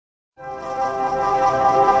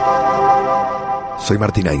soy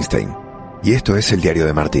Martín Einstein y esto es el diario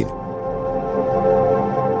de Martín.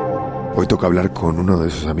 Hoy toca hablar con uno de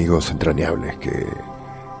esos amigos entrañables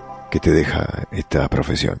que te deja esta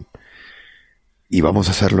profesión. Y vamos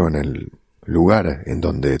a hacerlo en el lugar en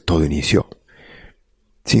donde todo inició.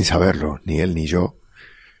 Sin saberlo, ni él ni yo.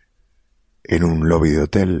 En un lobby de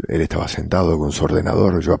hotel, él estaba sentado con su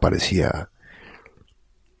ordenador, yo aparecía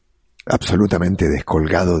absolutamente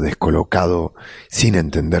descolgado, descolocado, sin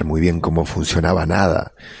entender muy bien cómo funcionaba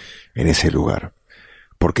nada en ese lugar.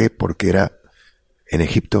 ¿Por qué? Porque era en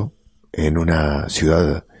Egipto, en una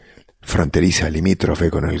ciudad fronteriza, limítrofe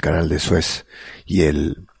con el Canal de Suez y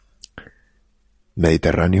el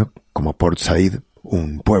Mediterráneo, como Port Said,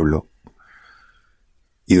 un pueblo,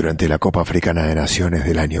 y durante la Copa Africana de Naciones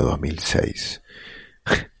del año 2006.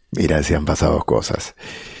 Mira, se han pasado cosas.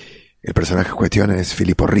 El personaje en cuestión es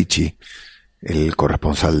Filippo Ricci, el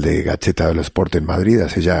corresponsal de Gazzetta dello Sport en Madrid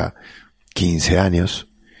hace ya 15 años.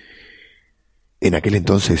 En aquel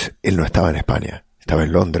entonces él no estaba en España, estaba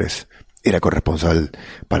en Londres, era corresponsal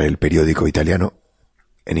para el periódico italiano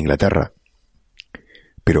en Inglaterra,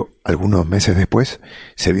 pero algunos meses después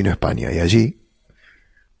se vino a España y allí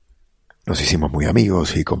nos hicimos muy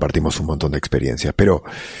amigos y compartimos un montón de experiencias, pero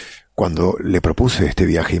cuando le propuse este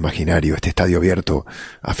viaje imaginario, este estadio abierto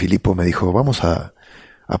a Filippo, me dijo, vamos a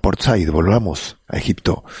Port Said, volvamos a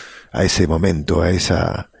Egipto, a ese momento, a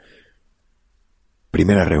esa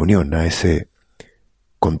primera reunión, a ese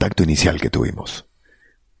contacto inicial que tuvimos.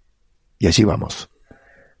 Y allí vamos.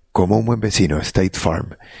 Como un buen vecino, State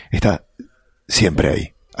Farm está siempre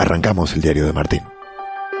ahí. Arrancamos el diario de Martín.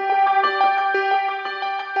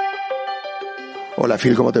 Hola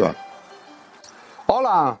Phil, ¿cómo te va?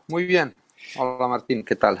 Hola, muy bien. Hola Martín,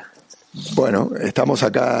 ¿qué tal? Bueno, estamos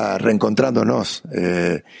acá reencontrándonos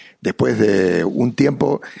después de un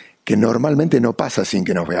tiempo que normalmente no pasa sin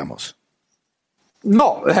que nos veamos.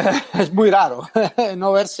 No, es muy raro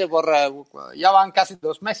no verse ya van casi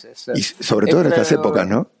 2 meses. Y sobre todo en estas épocas,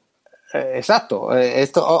 ¿no? Exacto.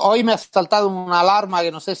 Hoy me ha saltado una alarma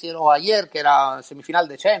que no sé si era ayer, que era semifinal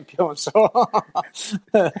de Champions.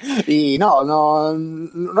 Y no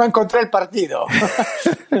encontré el partido.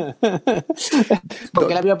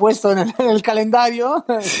 Porque lo había puesto en el calendario,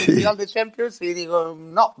 semifinal de Champions, y digo,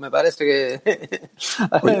 no, me parece que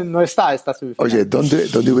no está esta semifinal. Oye,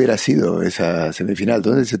 ¿dónde hubiera sido esa semifinal?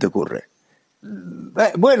 ¿Dónde se te ocurre?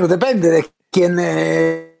 Bueno, depende de quién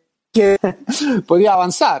podía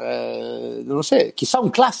avanzar, no sé, quizá un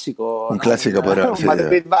clásico. Un clásico podrá un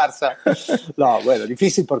Madrid-Barça. No, bueno,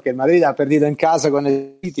 difícil porque el Madrid ha perdido en casa con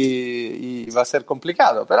el City y va a ser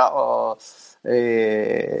complicado, pero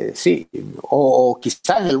sí, o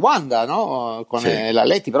quizá en el Wanda, ¿no? Con el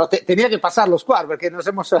Atleti, pero tenía que pasar los cuartos porque nos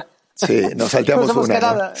hemos... Sí, nos salteamos nos hemos una,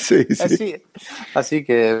 quedado, ¿no? Sí. Así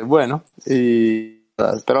que, bueno,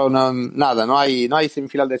 pero nada, no hay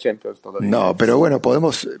semifinal de Champions todavía. No, pero bueno,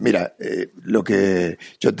 podemos, mira, lo que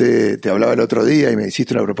yo te hablaba el otro día y me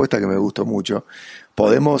hiciste una propuesta que me gustó mucho,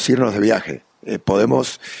 podemos irnos de viaje,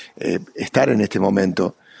 podemos estar en este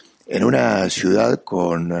momento en una ciudad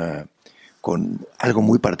con algo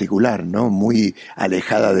muy particular, ¿no? Muy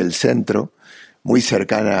alejada del centro, muy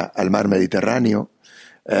cercana al mar Mediterráneo,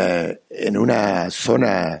 en una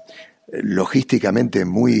zona logísticamente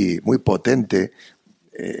muy potente,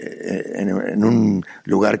 en un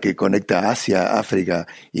lugar que conecta Asia, África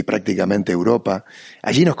y prácticamente Europa.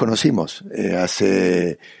 Allí nos conocimos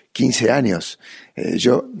hace 15 años.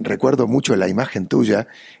 Yo recuerdo mucho la imagen tuya.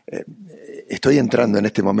 Estoy entrando en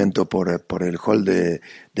este momento por el hall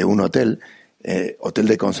de un hotel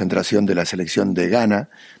de concentración de la selección de Ghana.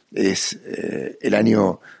 Es el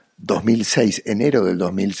año 2006, enero del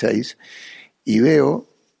 2006, y veo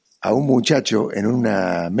a un muchacho en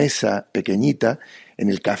una mesa pequeñita en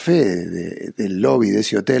el café del lobby de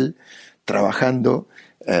ese hotel, trabajando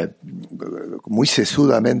muy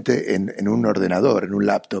sesudamente en un ordenador, en un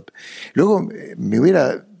laptop. Luego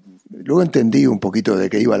entendí un poquito de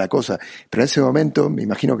qué iba la cosa, pero en ese momento me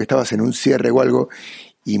imagino que estabas en un cierre o algo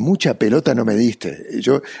y mucha pelota no me diste.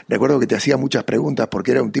 Yo recuerdo que te hacía muchas preguntas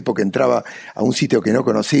porque era un tipo que entraba a un sitio que no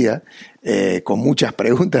conocía, con muchas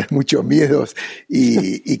preguntas, muchos miedos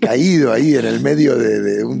y caído ahí en el medio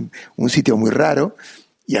de un sitio muy raro,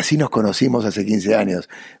 y así nos conocimos hace 15 años.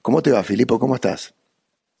 ¿Cómo te va, Filippo? ¿Cómo estás?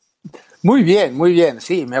 Muy bien,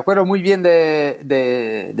 sí, me acuerdo muy bien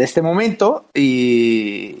de este momento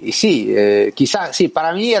y sí, quizás sí,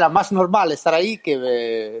 para mí era más normal estar ahí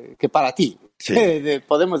que para ti. Sí.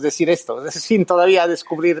 Podemos decir esto, sin todavía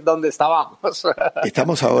descubrir dónde estábamos.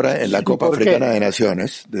 Estamos ahora en la Copa Africana de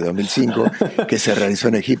Naciones de 2005, que se realizó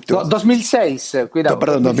en Egipto. 2006, cuidado.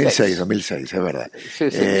 Perdón, 2006, es verdad. Sí.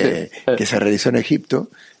 Que se realizó en Egipto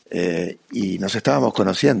y nos estábamos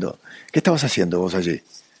conociendo. ¿Qué estabas haciendo vos allí?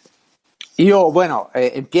 Yo, bueno,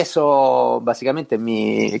 empiezo básicamente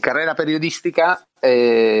mi carrera periodística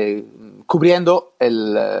cubriendo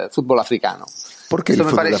el fútbol africano. ¿Por qué el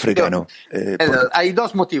fútbol africano? Hay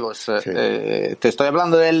dos motivos. Sí. Te estoy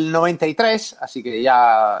hablando del 93, así que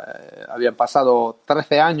ya habían pasado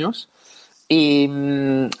 13 años. Y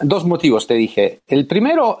dos motivos te dije. El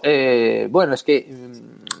primero, bueno, es que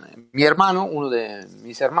mi hermano, uno de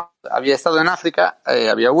mis hermanos, había estado en África,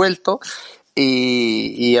 había vuelto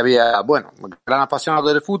y había, bueno, gran apasionado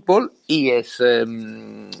del fútbol y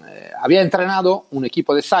había entrenado un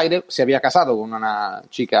equipo de Zaire, se había casado con una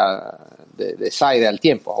chica de Zaire al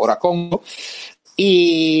tiempo, ahora Congo,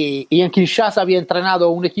 y en Kinshasa había entrenado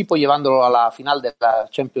un equipo llevándolo a la final de la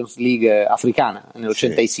Champions League africana en el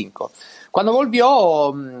 85. Sí. Cuando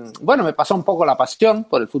volvió, bueno, me pasó un poco la pasión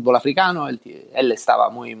por el fútbol africano, él estaba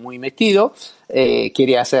muy metido,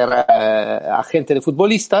 quería ser agente de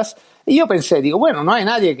futbolistas, y yo pensé, digo, bueno, no hay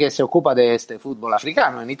nadie que se ocupa de este fútbol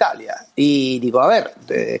africano en Italia, y digo, a ver,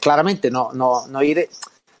 claramente no iré,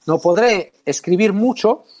 no podré escribir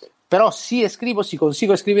mucho, pero si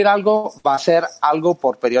consigo escribir algo, va a ser algo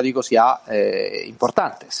por periódicos ya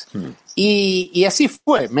importantes. Y así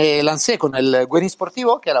fue, me lancé con el Guerin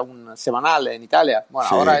Sportivo, que era un semanal en Italia, bueno,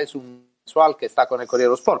 sí. Ahora es un mensual que está con el Corriere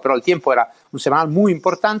dello Sport, pero al tiempo era un semanal muy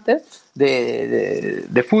importante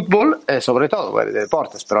de fútbol, sobre todo, de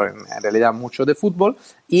deportes, pero en realidad mucho de fútbol,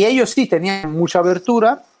 y ellos sí tenían mucha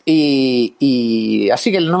abertura, y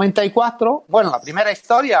así que el 94, bueno, la primera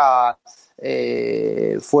historia...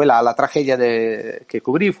 fue la tragedia que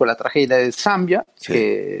cubrí, fue la tragedia de Zambia, sí.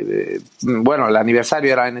 Que, bueno, el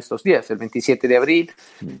aniversario era en estos días, el 27 de abril,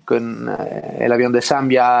 con el avión de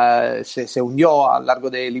Zambia se hundió a lo largo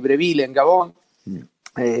de Libreville, en Gabón,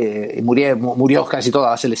 y murió casi toda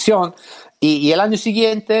la selección, y el año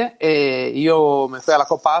siguiente yo me fui a la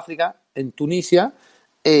Copa África en Tunisia,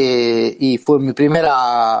 y fue mi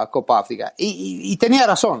primera Copa África, y tenía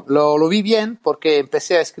razón, lo vi bien porque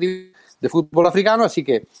empecé a escribir de fútbol africano, así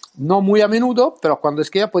que no muy a menudo, pero cuando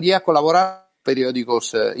escribía podía colaborar en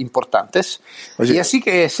periódicos importantes. Oye, y así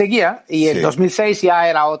que seguía, y en 2006 ya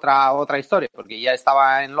era otra historia, porque ya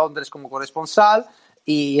estaba en Londres como corresponsal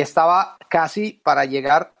y estaba casi para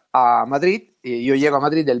llegar a Madrid. Y yo llego a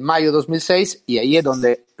Madrid en mayo de 2006 y ahí es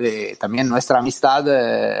donde también nuestra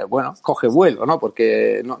amistad, bueno, coge vuelo, ¿no?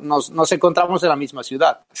 Porque nos encontramos en la misma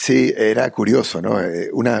ciudad. Sí, era curioso, ¿no?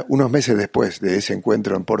 Unos meses después de ese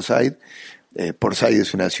encuentro en Port Said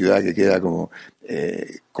es una ciudad que queda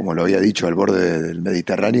como lo había dicho, al borde del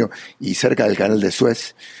Mediterráneo y cerca del Canal de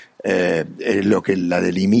Suez, es lo que la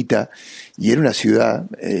delimita. Y era una ciudad,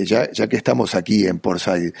 ya que estamos aquí en Port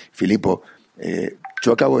Said, Filippo,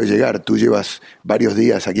 yo acabo de llegar, tú llevas varios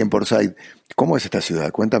días aquí en Port Said. ¿Cómo es esta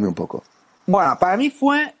ciudad? Cuéntame un poco. Bueno, para mí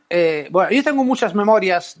fue... bueno, yo tengo muchas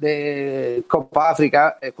memorias de Copa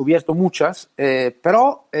África, he cubierto muchas,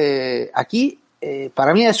 pero aquí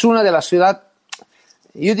para mí es una de las ciudades,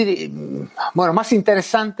 yo diría, bueno, más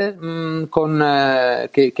interesantes,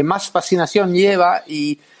 que más fascinación lleva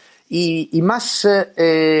y más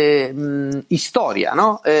historia,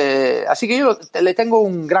 ¿no? Así que yo le tengo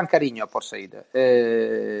un gran cariño a Port Said.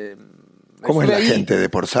 ¿Cómo es la gente de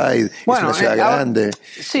Port Said? Bueno, ¿Es una ciudad grande?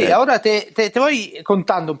 Sí, ahora te voy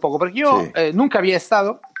contando un poco, porque yo nunca había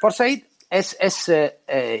estado. Port Said es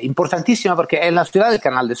importantísima porque es la ciudad del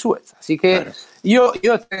Canal de Suez. Así que claro. yo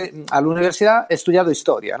a la universidad he estudiado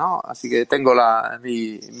historia, ¿no? Así que tengo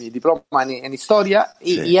mi diploma en historia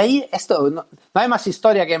y ahí no hay más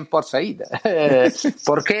historia que en Port Said.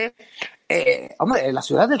 Porque... hombre, la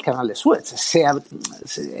ciudad del Canal de Suez.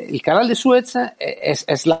 El Canal de Suez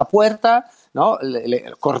es la puerta, ¿no?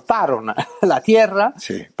 Le cortaron la tierra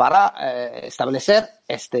para establecer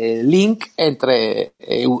este link entre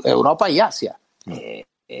Europa y Asia.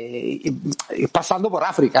 Pasando por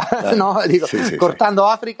África, ¿no? Digo, cortando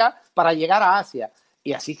África para llegar a Asia.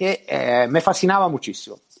 Y así que me fascinaba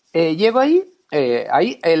muchísimo. Llego ahí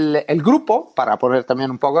el grupo, para poner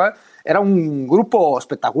también un poco... Era un grupo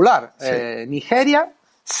espectacular. Nigeria,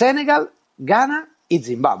 Senegal, Ghana y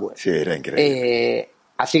Zimbabue. Sí, era increíble.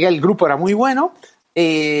 Así que el grupo era muy bueno.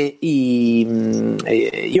 Y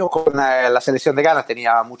yo con la selección de Ghana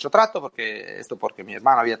tenía mucho trato, porque mi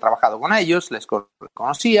hermano había trabajado con ellos, les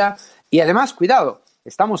conocía. Y además, cuidado,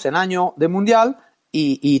 estamos en año de Mundial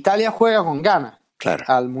y Italia juega con Ghana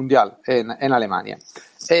al Mundial en Alemania.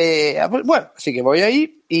 Bueno, así que voy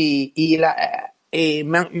ahí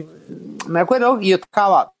me acuerdo que yo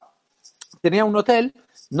tenía un hotel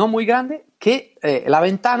no muy grande que la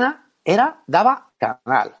ventana daba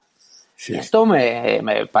canal. Sí. Y esto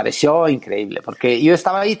me pareció increíble, porque yo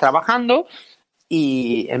estaba ahí trabajando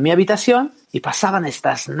y en mi habitación y pasaban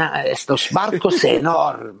estos barcos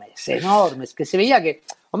enormes, que se veía que,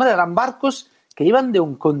 hombre, eran barcos que iban de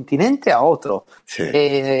un continente a otro. Sí.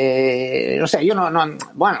 No sé, yo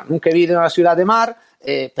bueno, nunca he vivido en una ciudad de mar,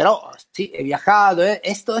 pero sí, he viajado.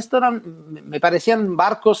 Esto me parecían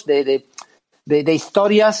barcos de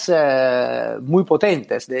historias muy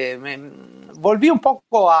potentes. Volví un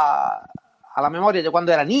poco a la memoria de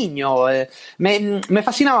cuando era niño. Me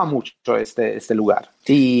fascinaba mucho este lugar.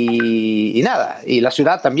 Y nada, y la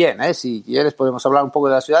ciudad también. Si quieres podemos hablar un poco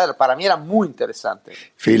de la ciudad. Para mí era muy interesante.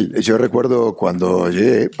 Phil, yo recuerdo cuando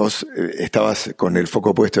llegué, vos estabas con el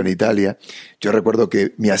foco puesto en Italia. Yo recuerdo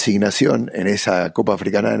que mi asignación en esa Copa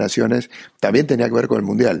Africana de Naciones también tenía que ver con el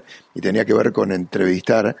Mundial y tenía que ver con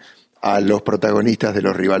entrevistar a los protagonistas de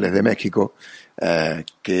los rivales de México,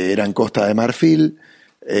 que eran Costa de Marfil,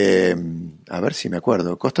 a ver si me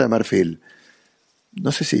acuerdo, Costa de Marfil,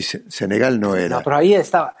 no sé si Senegal no era. No, pero ahí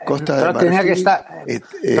estaba. Costa de Pero Marfil, tenía que estar.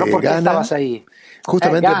 Pero ¿por qué Ghana, estabas ahí?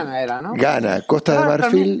 Justamente Ghana era, ¿no? Ghana, Costa de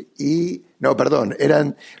Marfil y... No, perdón,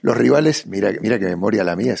 eran los rivales, mira que memoria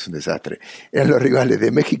la mía es un desastre, eran los rivales de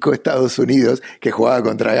México, Estados Unidos, que jugaba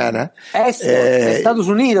contra Ghana. Estados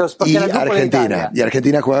Unidos, porque y era el grupo de Italia. Y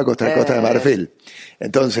Argentina jugaba contra Costa de Marfil.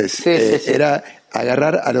 Entonces, sí. era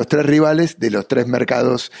agarrar a los tres rivales de los tres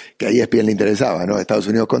mercados que a ESPN le interesaba, ¿no? Estados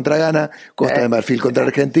Unidos contra Ghana, Costa de Marfil contra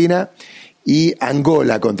Argentina y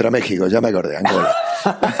Angola contra México, ya me acordé, Angola.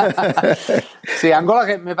 Sí, Angola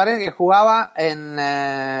que me parece que jugaba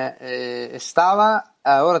estaba,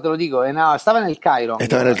 ahora te lo digo, estaba en el Cairo. Angola.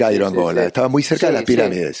 Estaba en el Cairo, sí, Angola, sí. estaba muy cerca de las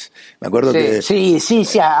pirámides. Sí. Me acuerdo que... Sí,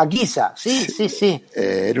 a Giza, sí.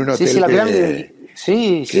 Era un hotel Sí, la pirámide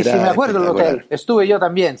Sí, me acuerdo del hotel. Estuve yo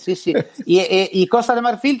también, sí. Y Costa de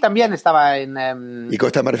Marfil también estaba en... y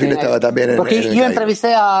Costa de Marfil estaba también porque en yo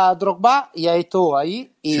entrevisté a Drogba y a Eto'o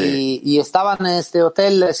ahí y estaban en este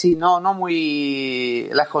hotel, no muy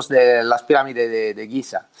lejos de las pirámides de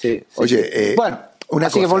Giza. Sí. Oye, bueno, una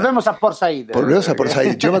así cosa. que volvemos a Port Said. Volvemos a Port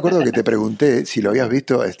Said. Yo me acuerdo que te pregunté si lo habías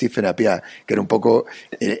visto a Stephen Appiah, que era un poco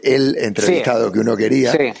el entrevistado que uno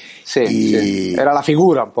quería. Sí. Era la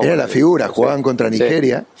figura un poco. Era la figura, jugaban contra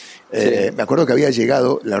Nigeria. Me acuerdo que había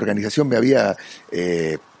llegado, la organización me había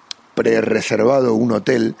pre-reservado un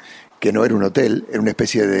hotel que no era un hotel, era una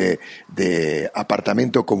especie de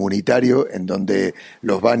apartamento comunitario en donde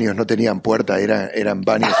los baños no tenían puerta, eran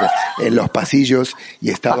baños en los pasillos y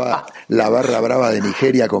estaba la barra brava de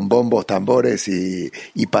Nigeria con bombos, tambores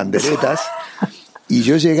y panderetas. Y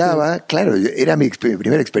yo llegaba, claro, era mi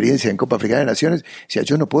primera experiencia en Copa Africana de Naciones, decía,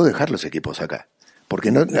 yo no puedo dejar los equipos acá, porque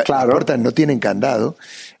las puertas no tienen candado.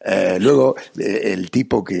 Luego el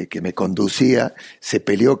tipo que me conducía se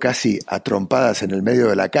peleó casi a trompadas en el medio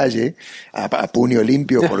de la calle, a puño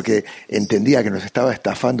limpio, porque entendía que nos estaba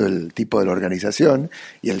estafando el tipo de la organización,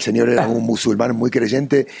 y el señor era un musulmán muy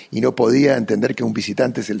creyente y no podía entender que un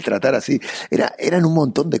visitante se le tratara así. Eran un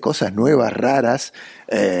montón de cosas nuevas, raras,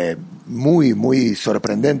 muy, muy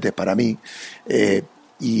sorprendentes para mí.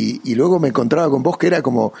 Y luego me encontraba con vos que era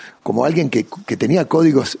como alguien que tenía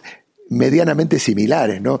códigos medianamente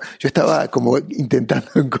similares, ¿no? Yo estaba como intentando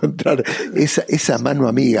encontrar esa mano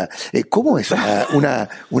amiga. ¿Cómo es una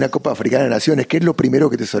Copa Africana de Naciones? ¿Qué es lo primero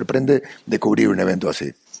que te sorprende de cubrir un evento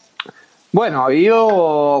así? Bueno,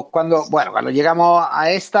 yo cuando llegamos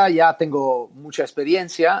a esta ya tengo mucha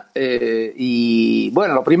experiencia y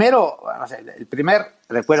bueno, lo primero, no sé, el primer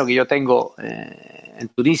recuerdo que yo tengo en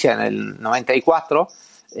Tunisia en el 94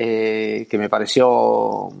 que me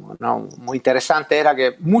pareció muy interesante era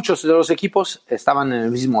que muchos de los equipos estaban en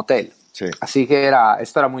el mismo hotel. Sí. Así que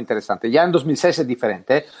esto era muy interesante. Ya en 2006 es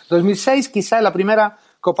diferente. 2006 quizá es la primera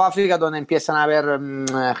Copa África donde empiezan a haber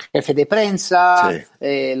jefe de prensa,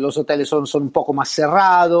 los hoteles son un poco más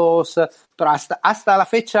cerrados, pero hasta la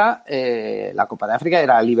fecha la Copa de África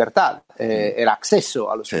era libertad, era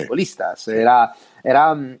acceso a los futbolistas, era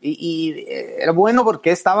bueno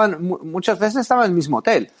porque muchas veces estaban en el mismo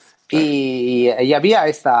hotel. Y había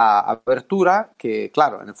esta apertura que,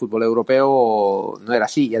 claro, en el fútbol europeo no era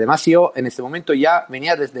así. Y además yo en este momento ya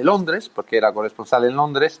venía desde Londres, porque era corresponsal en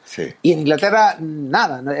Londres, y en Inglaterra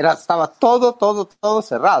nada, estaba todo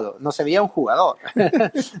cerrado. No se veía un jugador,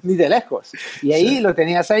 ni de lejos. Y ahí lo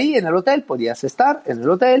tenías ahí en el hotel, podías estar en el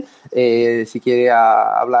hotel. Si quieres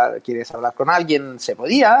hablar con alguien, se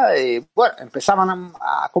podía. Bueno, empezaban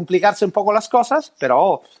a complicarse un poco las cosas,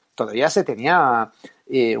 pero todavía se tenía...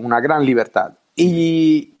 una gran libertad.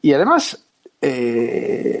 Y además,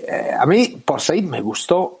 a mí por Said me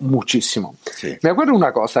gustó muchísimo. Sí. Me acuerdo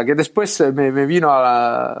una cosa, que después me vino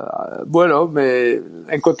bueno, me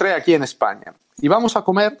encontré aquí en España. Íbamos a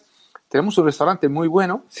comer, tenemos un restaurante muy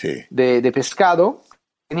bueno, Sí. de pescado.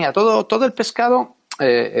 Tenía todo el pescado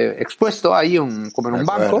expuesto ahí como en un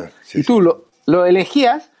banco, Sí, y tú lo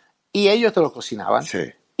elegías y ellos te lo cocinaban. Sí.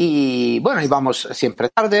 Y bueno, íbamos siempre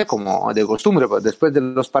tarde, como de costumbre, pues, después de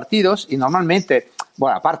los partidos, y normalmente,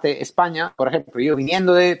 bueno, aparte España, por ejemplo, yo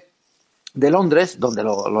viniendo de Londres, donde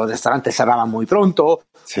los restaurantes cerraban muy pronto,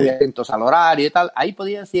 Sí. muy atentos al horario y tal, ahí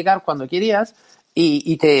podías llegar cuando querías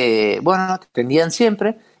y te atendían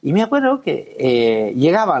siempre. Y me acuerdo que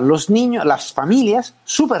llegaban los niños, las familias,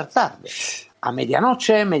 súper tarde, a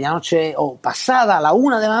medianoche o pasada a la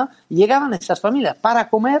 1 de la mañana, llegaban esas familias para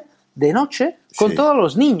comer de noche con Sí. todos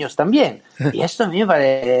los niños también. Y esto a mí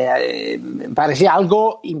me parecía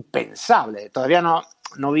algo impensable. Todavía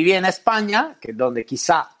no vivía en España, que donde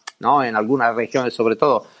quizá, ¿no?, en algunas regiones sobre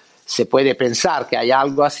todo se puede pensar que hay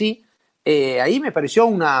algo así. Ahí me pareció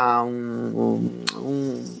un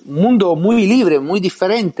mundo muy libre, muy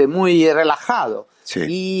diferente, muy relajado.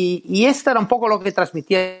 Sí. Y esta era un poco lo que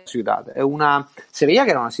transmitía la ciudad. Se veía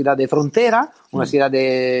que era una ciudad de frontera, una ciudad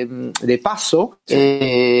de paso,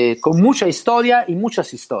 con mucha historia y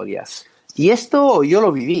muchas historias. Y esto yo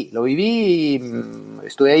lo viví,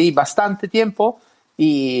 estuve ahí bastante tiempo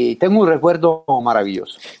y tengo un recuerdo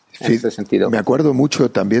maravilloso en este sentido. Me acuerdo mucho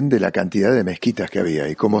también de la cantidad de mezquitas que había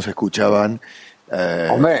y cómo se escuchaban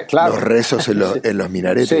Hombre, claro. los rezos en los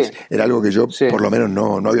minaretes. Sí. Era algo que yo por lo menos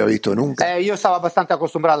no había visto nunca. Yo estaba bastante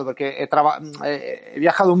acostumbrado porque he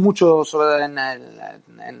viajado mucho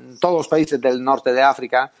en todos los países del norte de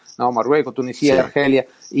África, ¿no? Marruecos, Tunisia, Sí. Argelia,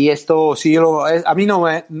 y esto sí, a mí no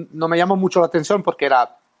me llamó mucho la atención porque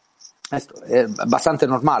era bastante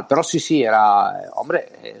normal, pero sí, hombre,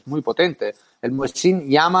 es muy potente. El muezzin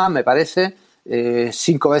llama, me parece,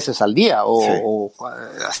 5 veces al día,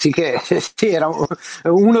 así que sí, era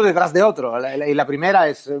uno detrás de otro, y la primera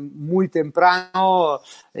es muy temprano,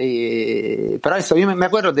 pero eso, yo me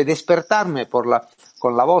acuerdo de despertarme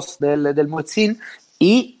con la voz del muezzin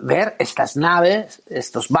y ver estas naves,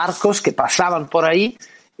 estos barcos que pasaban por ahí,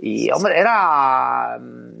 y hombre, era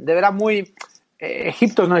de verdad muy...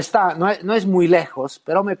 Egipto no es muy lejos,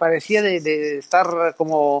 pero me parecía de estar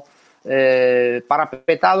como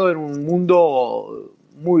parapetado en un mundo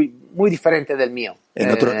muy, muy diferente del mío. En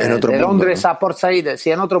otro de mundo, Londres, ¿no? a Port Said, sí,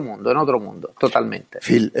 en otro mundo, totalmente.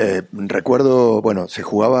 Phil, recuerdo, bueno, se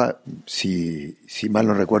jugaba, si mal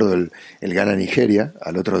no recuerdo, el Ghana-Nigeria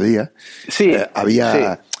al otro día. Sí,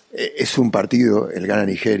 había... Es un partido, el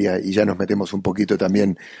Ghana-Nigeria, y ya nos metemos un poquito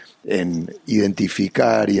también en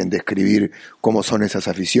identificar y en describir cómo son esas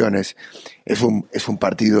aficiones. Es un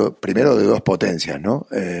partido, primero, de dos potencias, ¿no?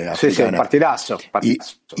 Sí, un partidazo.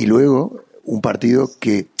 Y luego un partido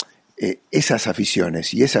que esas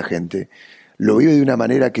aficiones y esa gente lo vive de una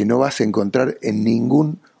manera que no vas a encontrar en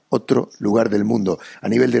ningún otro lugar del mundo, a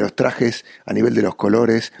nivel de los trajes, a nivel de los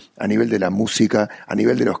colores, a nivel de la música, a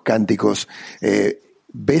nivel de los cánticos.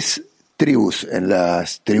 Ves tribus en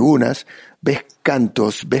las tribunas, ves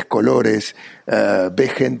cantos, ves colores,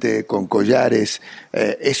 ves gente con collares.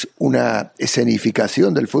 Es una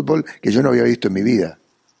escenificación del fútbol que yo no había visto en mi vida.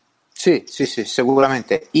 Sí,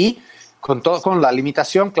 seguramente. Y con la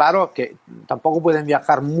limitación, claro, que tampoco puede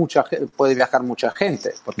viajar mucha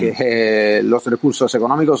gente, porque los recursos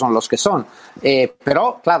económicos son los que son.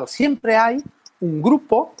 Pero, claro, siempre hay un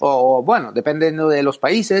grupo, o bueno, dependiendo de los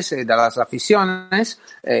países, de las aficiones,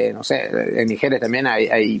 no sé, en Nigeria también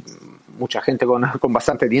hay mucha gente con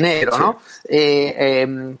bastante dinero, ¿no?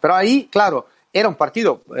 Pero ahí, claro, era un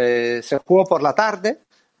partido, se jugó por la tarde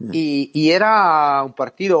y era un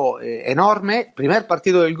partido enorme, primer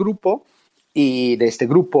partido del grupo, y de este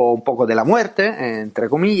grupo un poco de la muerte, entre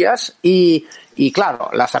comillas, y claro,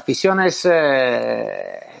 las aficiones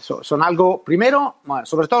son algo, primero, bueno,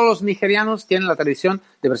 sobre todo los nigerianos tienen la tradición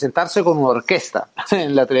de presentarse con una orquesta,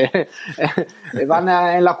 van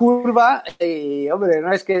en la curva y, hombre,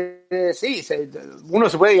 no es que, uno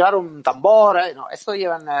se puede llevar un tambor, no, esto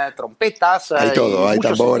llevan trompetas, hay todo, hay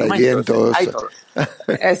tambor, hay vientos, hay todo.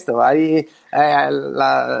 Esto, hay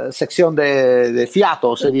la sección de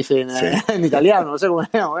fiato, se dice en italiano, no sé cómo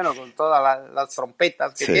se llama, bueno, con todas las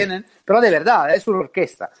trompetas que tienen, pero de verdad, es una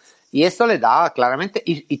orquesta. Y esto le da claramente,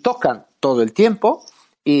 y tocan todo el tiempo,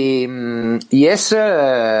 y es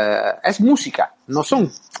música, no son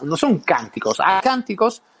cánticos, hay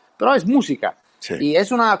cánticos, pero es música. Sí. Y es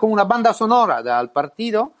como una banda sonora del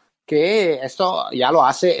partido, que esto ya lo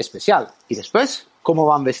hace especial. Y después, cómo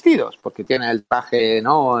van vestidos, porque tienen el traje,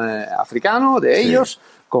 ¿no? Africano de ellos,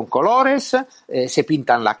 con colores, se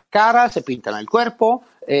pintan la cara, se pintan el cuerpo,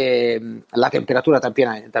 la temperatura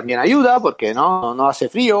también ayuda, porque no hace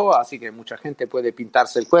frío, así que mucha gente puede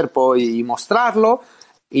pintarse el cuerpo y mostrarlo.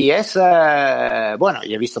 Y es, bueno,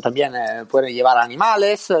 y he visto también, pueden llevar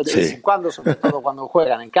animales de vez en cuando, sobre todo cuando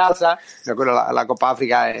juegan en casa. Me acuerdo la Copa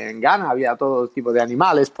África en Ghana, había todo tipo de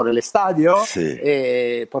animales por el estadio,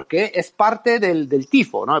 porque es parte del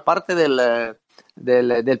tifo, ¿no? Es parte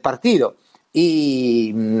del partido.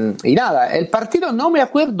 Y nada, el partido no me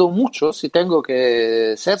acuerdo mucho, si tengo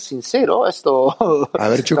que ser sincero. Esto. A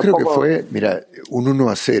ver, yo creo que fue, mira, un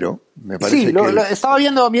 1-0, me parece. Sí, lo estaba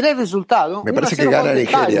viendo, miré el resultado. Me parece que gana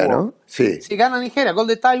Nigeria, ¿no? Sí, gana Nigeria, gol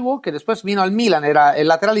de Taiwo, que después vino al Milan, era el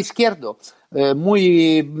lateral izquierdo,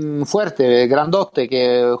 muy fuerte, grandote,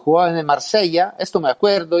 que jugaba en el Marsella, esto me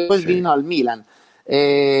acuerdo, y después vino al Milan.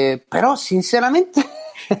 Pero sinceramente,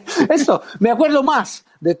 esto me acuerdo más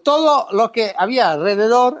de todo lo que había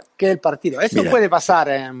alrededor que el partido. Esto puede pasar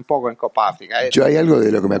un poco en Copa África. Yo hay algo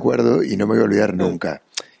de lo que me acuerdo y no me voy a olvidar nunca.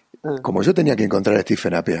 Como yo tenía que encontrar a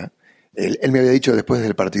Stephen Appiah, él me había dicho, después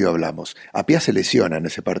del partido hablamos. Appiah se lesiona en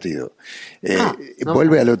ese partido.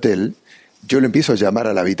 Vuelve al hotel, yo lo empiezo a llamar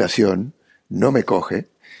a la habitación, no me coge.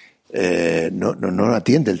 No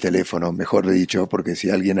atiende el teléfono, mejor dicho, porque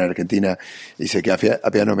si alguien en Argentina dice que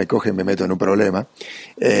Appiah no me coge, me meto en un problema.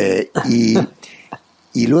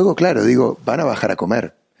 Y luego, claro, digo, van a bajar a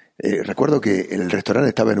comer. Recuerdo que el restaurante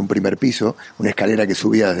estaba en un primer piso, una escalera que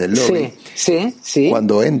subía desde el lobby. Sí.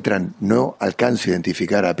 Cuando entran, no alcanzo a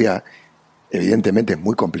identificar a Appiah. Evidentemente es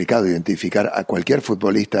muy complicado identificar a cualquier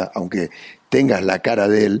futbolista, aunque tengas la cara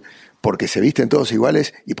de él, porque se visten todos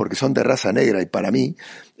iguales y porque son de raza negra, y para mí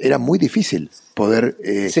era muy difícil poder...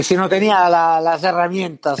 si no tenía las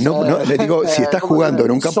herramientas. No, le digo, si estás jugando en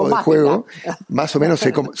un campo de juego, más o menos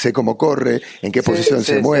sé cómo corre, en qué posición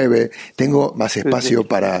se mueve, tengo más espacio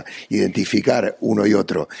para identificar uno y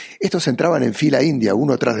otro. Estos entraban en fila india,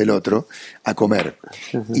 uno tras del otro, a comer.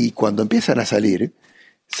 Y cuando empiezan a salir,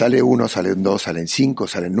 sale uno, salen dos, salen 5,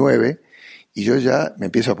 salen 9, y yo ya me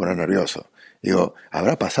empiezo a poner nervioso. Digo,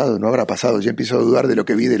 ¿habrá pasado? ¿No habrá pasado? Ya empiezo a dudar de lo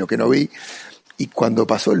que vi, de lo que no vi. Y cuando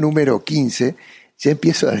pasó el número 15, ya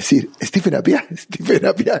empiezo a decir, Stephen Appiah.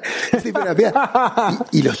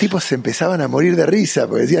 Y los tipos se empezaban a morir de risa,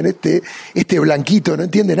 porque decían, este blanquito no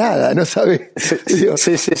entiende nada, no sabe. Digo,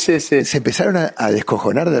 sí. Se empezaron a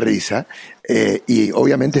descojonar de risa, y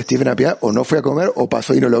obviamente Stephen Appiah o no fue a comer o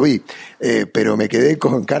pasó y no lo vi. Pero me quedé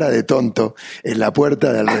con cara de tonto en la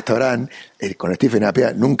puerta del restaurante, con Stephen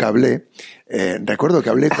Appiah. Nunca hablé. Recuerdo que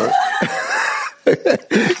hablé con...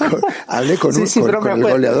 hablé con el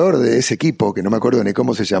goleador de ese equipo, que no me acuerdo ni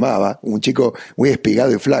cómo se llamaba, un chico muy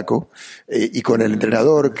espigado y flaco, y con el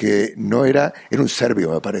entrenador, que no era un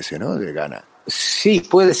serbio, me parece, ¿no? De Ghana. Sí,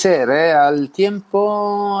 puede ser, al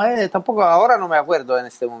tiempo, tampoco ahora no me acuerdo en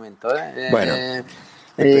este momento. Bueno.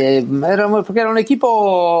 Porque era un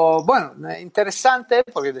equipo, bueno, interesante,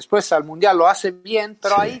 porque después al Mundial lo hace bien,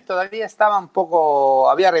 pero ahí todavía estaba un poco,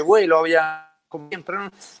 había revuelo, pero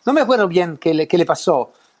no me acuerdo bien qué le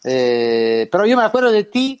pasó. Pero yo me acuerdo de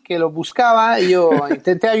ti, que lo buscaba, y yo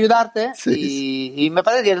intenté ayudarte, y me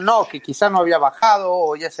parece que quizás no había bajado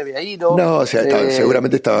o ya se había ido. No, o sea,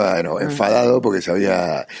 seguramente estaba enfadado porque se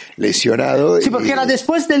había lesionado. Sí, porque era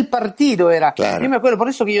después del partido, era. Claro. Yo me acuerdo, por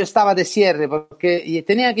eso que yo estaba de cierre, porque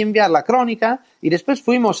tenía que enviar la crónica y después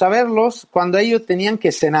fuimos a verlos cuando ellos tenían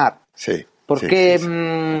que cenar. Sí. Porque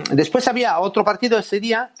después había otro partido ese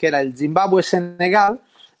día, que era el Zimbabue-Senegal,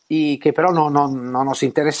 y que pero no nos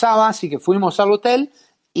interesaba, así que fuimos al hotel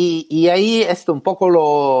y ahí un poco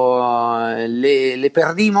le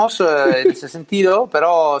perdimos en ese sentido,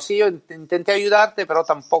 pero sí, yo intenté ayudarte, pero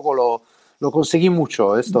tampoco lo conseguí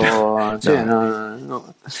mucho. Pero bueno.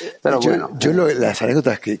 Yo las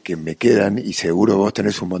anécdotas que me quedan, y seguro vos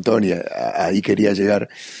tenés un montón, y ahí quería llegar,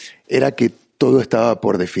 era que todo estaba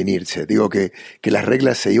por definirse. Digo que las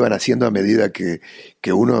reglas se iban haciendo a medida que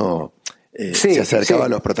uno... se acercaba a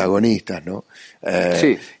los protagonistas, ¿no?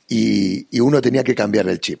 Y uno tenía que cambiar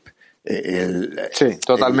el chip.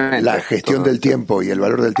 Totalmente. La gestión del tiempo y el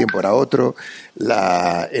valor del tiempo era otro,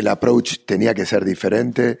 el approach tenía que ser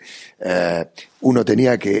diferente, uno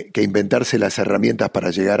tenía que inventarse las herramientas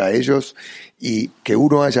para llegar a ellos, y que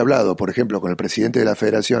uno haya hablado, por ejemplo, con el presidente de la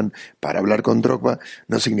federación para hablar con Drogba,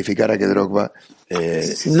 no significara que Drogba...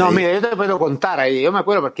 mira, yo te puedo contar ahí. Yo me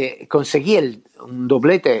acuerdo porque conseguí un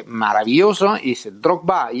doblete maravilloso, hice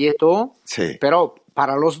Drogba y Eto'o, pero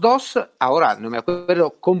para los dos, ahora no me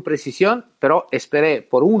acuerdo con precisión, pero esperé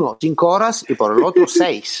por uno 5 horas y por el otro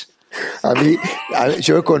 6.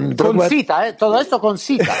 Yo con Drogba... Con cita, todo esto con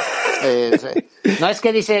cita. No es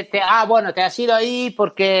que dice, bueno, te has ido ahí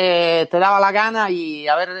porque te daba la gana y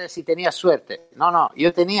a ver si tenías suerte. No,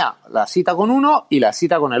 yo tenía la cita con uno y la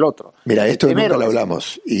cita con el otro. Mira, esto nunca lo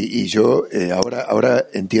hablamos y yo ahora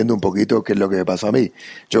entiendo un poquito qué es lo que me pasó a mí.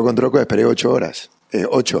 Yo con Drogba esperé 8 horas,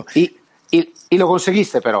 8. Y lo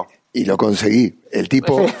conseguiste, pero. Y lo conseguí. El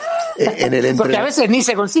tipo en el Porque a veces ni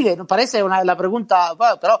se consigue, ¿no? Parece la pregunta,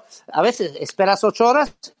 bueno, pero a veces esperas 8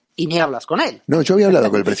 horas y ni hablas con él. No, yo había hablado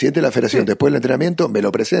con el presidente de la federación después del entrenamiento, me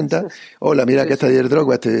lo presenta. Hola, mira, acá está Didier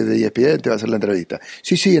Drogba, de ESPN, te va a hacer la entrevista.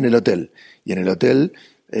 Sí, en el hotel. Y en el hotel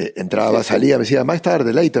entraba, salía, me decía, más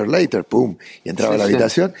tarde, later, pum. Y entraba a la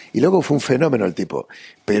habitación. Y luego fue un fenómeno el tipo.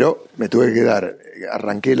 Pero me tuve que quedar,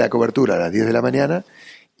 arranqué la cobertura a las 10 de la mañana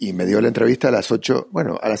y me dio la entrevista a las 8,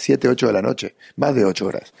 a las 7, 8 de la noche. Más de 8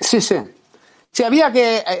 horas. Sí. Sí, había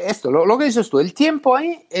que, lo que dices tú, el tiempo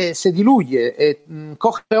ahí se diluye,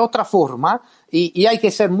 coge otra forma y hay que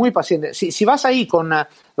ser muy paciente. Si vas ahí con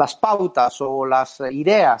las pautas o las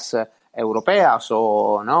ideas europeas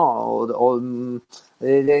o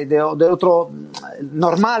de otro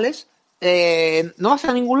normales, no vas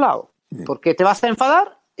a ningún lado, porque te vas a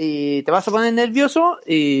enfadar y te vas a poner nervioso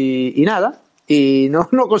y nada, y no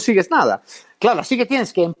consigues nada. Claro, sí que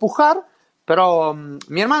tienes que empujar. Pero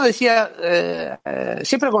mi hermano decía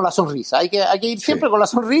siempre con la sonrisa, hay que ir siempre con la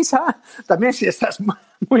sonrisa, también si estás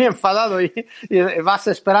muy enfadado y vas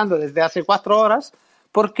esperando desde hace 4 horas,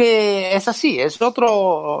 porque es así, es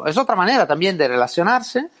otra manera también de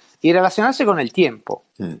relacionarse y relacionarse con el tiempo.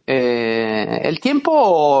 El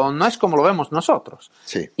tiempo no es como lo vemos nosotros.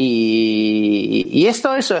 Sí. Y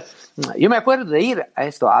esto es, yo me acuerdo de ir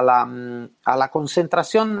a la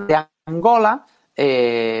concentración de Angola,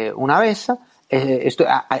 una vez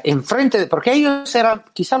enfrente, porque ellos eran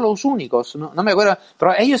quizás los únicos, no me acuerdo,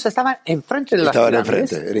 pero ellos estaban enfrente de las pirámides. Estaban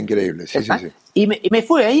enfrente, era increíble, sí. Y me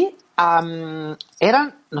fui ahí,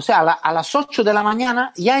 eran, no sé, a las 8 de la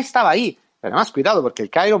mañana ya estaba ahí, pero más cuidado porque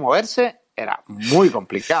el Cairo moverse era muy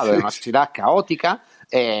complicado, era una ciudad caótica,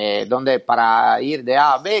 donde para ir de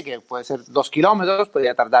A a B, que puede ser 2 kilómetros,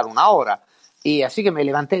 podía tardar 1 hora. Y así que me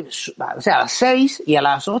levanté, a las 6 y a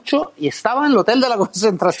las 8 y estaba en el hotel de la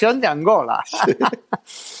concentración de Angola.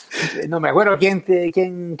 Sí. No me acuerdo quién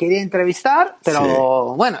quería entrevistar,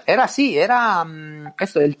 pero bueno, era así,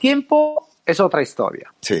 esto, el tiempo es otra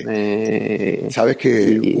historia. Sí. Sabes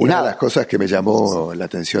que una de las cosas que me llamó la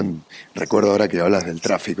atención, recuerdo ahora que hablas del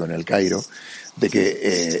tráfico en el Cairo, de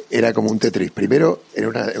que era como un Tetris. Primero, en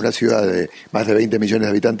una ciudad de más de 20 millones de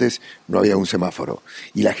habitantes no había un semáforo.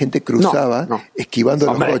 Y la gente cruzaba esquivando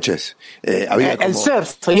los coches. Había el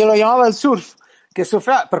surf, yo lo llamaba el surf. Que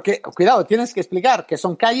surfea, porque, cuidado, tienes que explicar que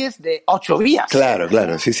son calles de 8 vías. Claro,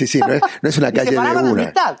 sí. No es una calle de una. Se paraban a la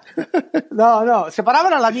mitad. No, se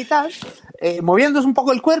paraban a la mitad, moviéndose un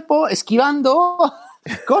poco el cuerpo, esquivando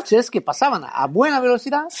coches que pasaban a buena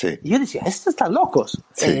velocidad. Sí. Y yo decía, estos están locos.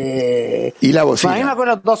 Sí. Y la bocina. A mí me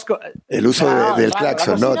acuerdo el uso del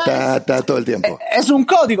claxon, ¿no? Todo el tiempo. Es un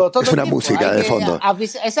código, todo es una música de fondo.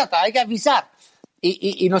 Exacto, hay que avisar.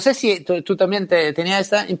 Y no sé si tú también tenías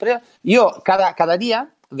esta impresión. Yo cada día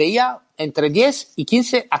veía entre 10 y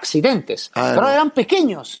 15 accidentes, pero eran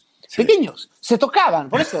pequeños, se tocaban,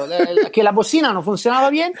 por eso, que la bocina no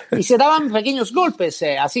funcionaba bien y se daban pequeños golpes,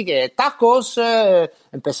 así que tacos,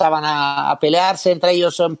 empezaban a pelearse entre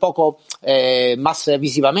ellos un poco más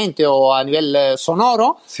visivamente o a nivel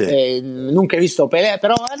sonoro. Sí. Nunca he visto peleas,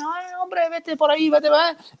 pero bueno, hombre, vete por ahí, vete.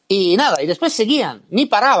 Y nada, y después seguían, ni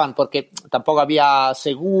paraban porque tampoco había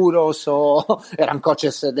seguros o eran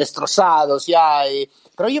coches destrozados ya.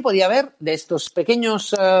 Pero yo podía ver de estos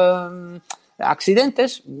pequeños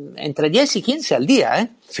accidentes entre 10 y 15 al día.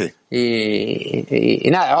 Sí. Y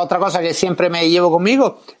nada, otra cosa que siempre me llevo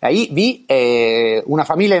conmigo, ahí vi una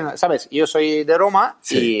familia, ¿sabes? Yo soy de Roma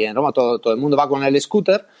y en Roma todo el mundo va con el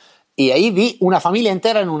scooter. Y ahí vi una familia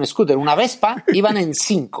entera en un scooter, una Vespa, iban en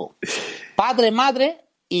 5. Padre, madre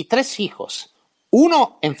y 3 hijos.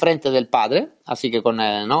 Uno enfrente del padre, así que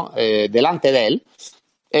delante de él.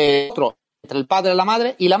 Otro entre el padre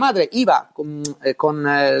y la madre iba con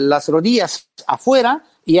las rodillas afuera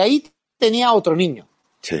y ahí tenía otro niño.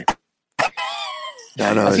 Sí.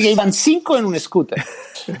 Así que iban 5 en un scooter.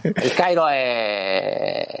 El Cairo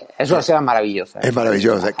es una ciudad maravillosa. Es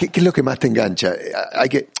maravillosa. ¿Qué es lo que más te engancha?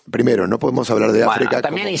 Primero, no podemos hablar de África.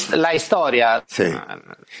 También la historia. Sí.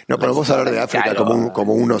 No podemos hablar de África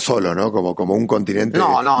como uno solo, ¿no? Como un continente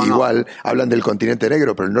igual. No. Hablan del continente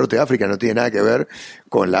negro, pero el norte de África no tiene nada que ver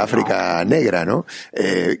con la África negra, ¿no?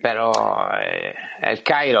 Pero el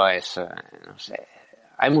Cairo es, no sé.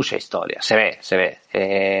 hay mucha historia, se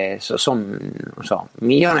ve. Son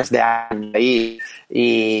millones de años ahí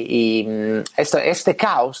y este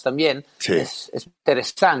caos también sí. es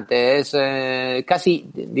interesante, es casi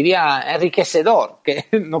diría enriquecedor, que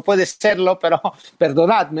no puede serlo, pero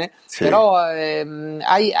perdonadme, sí. Pero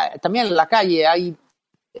hay también en la calle hay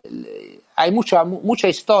mucha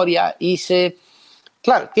historia y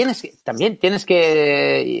claro, también tienes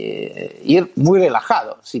que ir muy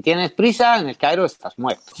relajado. Si tienes prisa, en el Cairo estás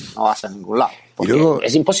muerto, no vas a ningún lado. Porque luego,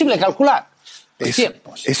 es imposible calcular los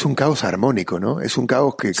tiempos. Es un caos armónico, ¿no? Es un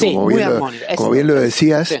caos que, sí, como bien lo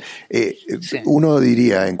decías, sí. Uno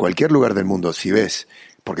diría en cualquier lugar del mundo, si ves,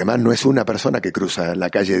 porque más no es una persona que cruza la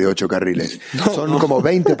calle de 8 carriles, son como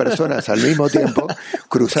 20 personas al mismo tiempo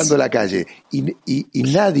cruzando la calle y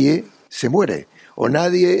nadie se muere. O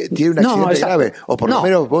nadie tiene un accidente grave, o por lo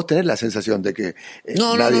menos vos tenés la sensación de que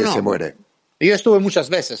nadie se muere. Yo estuve muchas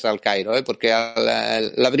veces al Cairo, porque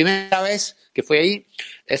la primera vez que fui ahí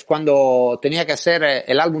es cuando tenía que hacer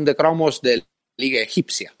el álbum de cromos de la Liga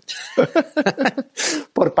Egipcia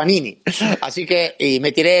por Panini. Así que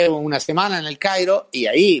me tiré una semana en el Cairo y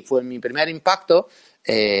ahí fue mi primer impacto.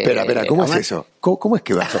 Espera, ¿cómo es eso? ¿Cómo es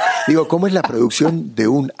que vas? Digo, ¿cómo es la producción de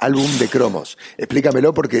un álbum de cromos?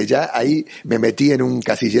 Explícamelo porque ya ahí me metí en un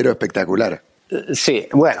casillero espectacular. Sí,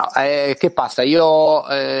 bueno, ¿qué pasa? Yo,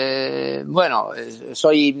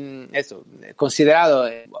 soy considerado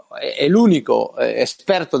el único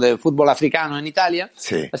experto de fútbol africano en Italia,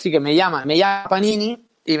 sí. Así que me llama Panini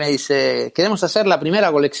y me dice, queremos hacer la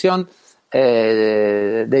primera colección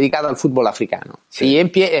dedicado al fútbol africano. Sí. Y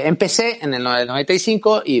empecé en el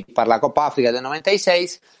 95 y para la Copa África del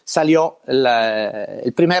 96 salió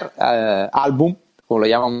el primer álbum, como lo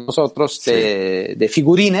llamamos nosotros, de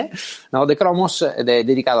figurines, ¿no? De cromos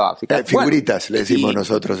dedicado a África. Figuritas, le decimos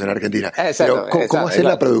nosotros en Argentina. Exacto, pero ¿cómo es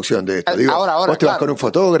la producción de esto? Digo, ahora, ¿vos te vas con un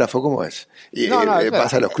fotógrafo? ¿Cómo es? Y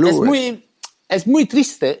vas a los clubes. Es muy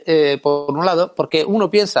triste, por un lado, porque uno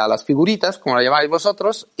piensa a las figuritas, como lo llamáis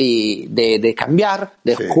vosotros, y de cambiar,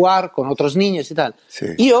 de jugar con otros niños y tal. Sí.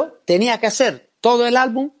 Y yo tenía que hacer todo el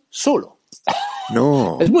álbum solo.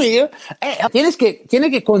 No. Es muy... tienes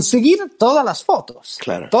que conseguir todas las fotos,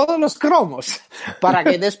 claro. Todos los cromos, para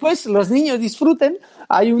que después los niños disfruten.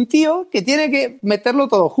 Hay un tío que tiene que meterlo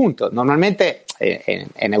todo junto. Normalmente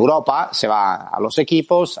en Europa se va a los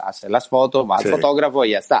equipos, hace las fotos, va al fotógrafo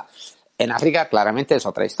y ya está. En África claramente es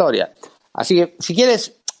otra historia. Así que si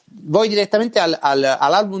quieres voy directamente al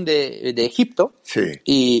álbum de Egipto. Sí.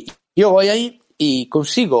 Y yo voy ahí y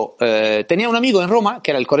consigo, tenía un amigo en Roma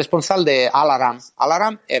que era el corresponsal de Al Aram. Al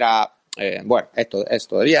Aram era, esto es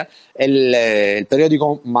todavía, el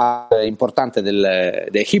periódico más importante de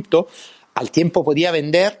Egipto. Al tiempo podía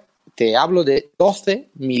vender, te hablo de 12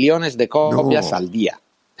 millones de copias al día.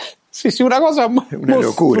 Sí, una cosa una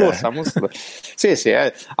locura. Sí,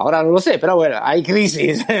 ahora no lo sé, pero bueno, hay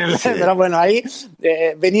crisis. Sí. Pero bueno, ahí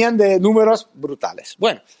venían de números brutales.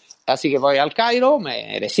 Bueno, así que voy al Cairo,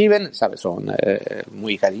 me reciben, ¿sabes? Son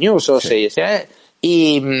muy cariñosos. Sí.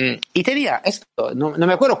 Y tenía esto, no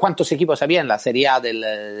me acuerdo cuántos equipos había en la Serie A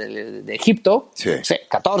de Egipto, sí.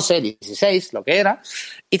 14, 16, lo que era,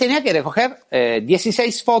 y tenía que recoger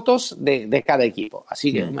 16 fotos de cada equipo.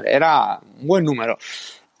 Así que era un buen número.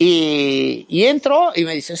 Y entro y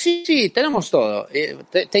me dicen, sí, tenemos todo.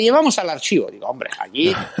 Te llevamos al archivo. Digo, hombre,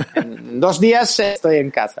 aquí en 2 días estoy en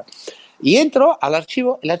casa. Y entro al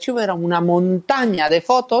archivo. El archivo era una montaña de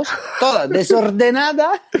fotos, toda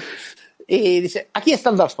desordenada. Y dice, aquí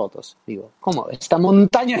están las fotos. Digo, ¿cómo? Esta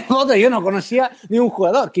montaña de fotos, yo no conocía ni un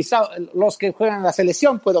jugador. Quizá los que juegan en la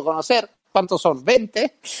selección puedo conocer. ¿Cuántos son?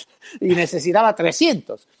 20. Y necesitaba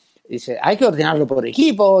 300. Dice, hay que ordenarlo por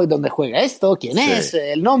equipo, dónde juega esto, quién es,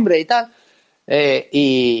 el nombre y tal.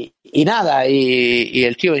 Y nada, y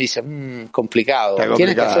el tío me dice, complicado,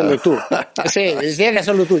 tienes que hacerlo tú. Sí, tienes que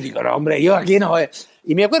hacerlo tú. Digo, no, hombre, yo aquí no.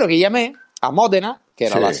 Y me acuerdo que llamé a Módena, que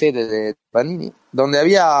era la sede de Panini, donde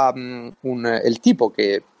había el tipo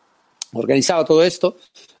que organizaba todo esto,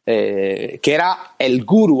 que era el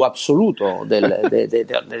gurú absoluto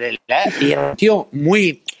y era un tío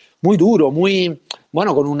muy, muy duro, muy...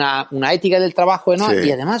 Bueno, con una ética del trabajo enorme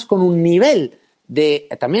y además con un nivel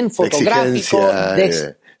también fotográfico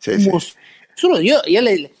solo yo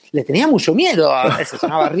le tenía mucho miedo a ese, se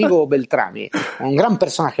llamaba Rigo Beltrami, un gran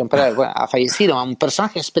personaje, ha fallecido, un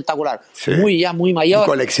personaje espectacular, muy mayor,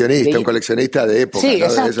 un coleccionista de época, sí, ¿no?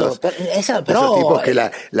 exacto, esos tipos que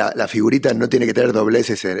la figurita no tiene que tener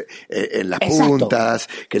dobleces en las puntas,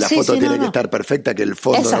 que la foto tiene que estar perfecta, que el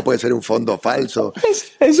fondo no puede ser un fondo falso.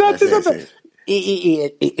 Exacto.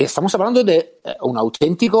 y estamos hablando de un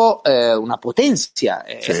auténtico, una potencia.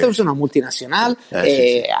 Sí. Esta es una multinacional,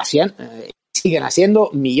 Sí. siguen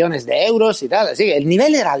haciendo millones de euros y tal. Así que el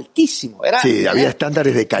nivel era altísimo. Sí, había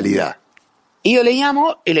estándares de calidad. Y yo le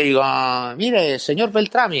llamo y le digo, mire, señor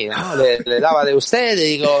Beltrami, ¿no? Le daba de usted, le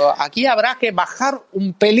digo, aquí habrá que bajar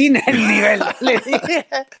un pelín el nivel. Le dije.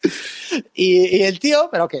 Y el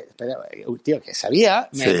tío, un tío que sabía,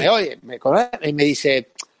 me oye, me conoce y me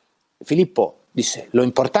dice, Filippo, dice, lo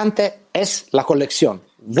importante es la colección.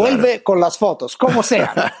 Vuelve con las fotos, como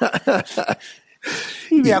sean.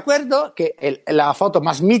 Y me acuerdo que la foto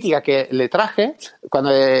más mítica que le traje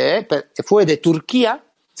cuando fue de Turquía.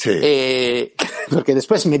 Sí. Porque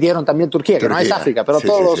después me dieron también Turquía, que no es África, pero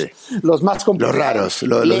todos los más complicados. Los raros,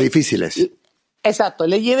 los difíciles. Exacto,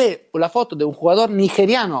 le llevé la foto de un jugador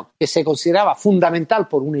nigeriano que se consideraba fundamental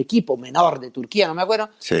por un equipo menor de Turquía, no me acuerdo,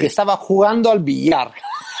 que estaba jugando al billar.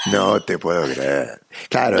 No te puedo creer.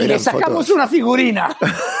 Claro, y le sacamos una figurina.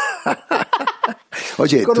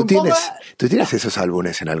 Oye, ¿tú tienes esos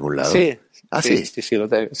álbumes en algún lado? Sí. ¿Ah, sí,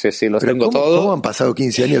 los tengo todos. ¿Cómo han pasado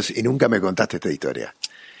 15 años y nunca me contaste esta historia?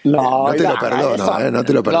 No te lo perdono, no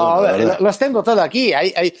te lo perdono. Los tengo todos aquí.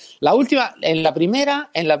 La última, en la primera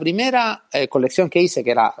colección que hice, que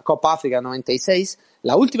era Copa África 96,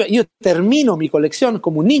 la última, yo termino mi colección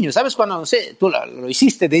como un niño. ¿Sabes cuando, no sé, tú lo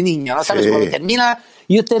hiciste de niño, ¿no? ¿Sabes cuando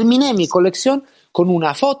yo terminé mi colección con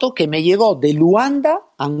una foto que me llegó de Luanda,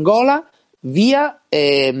 Angola, vía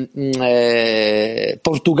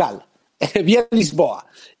Portugal, vía Lisboa.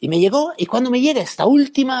 Y me llegó, y cuando me llega esta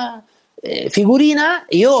última figurina,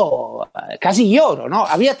 yo casi lloro, ¿no?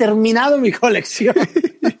 Había terminado mi colección.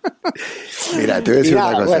 Mira, te voy a decir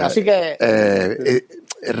una cosa. Bueno, así que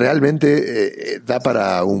realmente da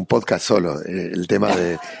para un podcast solo el tema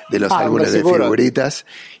de los álbumes de figuritas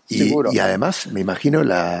y además me imagino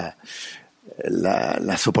las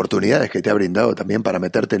oportunidades que te ha brindado también para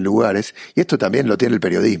meterte en lugares, y esto también lo tiene el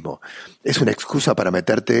periodismo, es una excusa para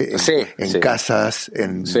meterte en casas,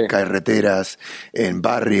 en carreteras, en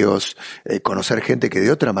barrios, conocer gente que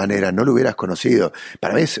de otra manera no lo hubieras conocido.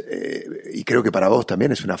 Para mí y creo que para vos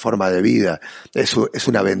también es una forma de vida, es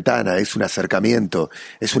una ventana, es un acercamiento,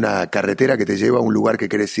 es una carretera que te lleva a un lugar que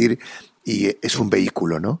querés ir y es un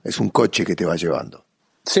vehículo, ¿no? Es un coche que te va llevando.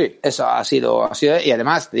 Sí, eso ha sido, y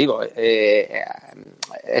además te digo,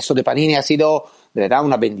 eso de Panini ha sido de verdad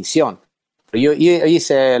una bendición. Yo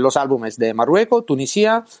hice los álbumes de Marruecos,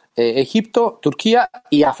 Tunisia, Egipto, Turquía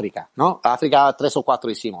y África, ¿no? África 3 o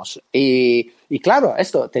 4 hicimos. Y claro,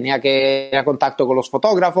 esto tenía que ir a contacto con los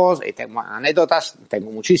fotógrafos, y tengo anécdotas,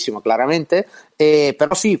 tengo muchísimo claramente,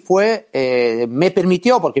 pero sí me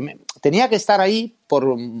permitió, porque tenía que estar ahí por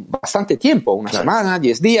bastante tiempo, una semana,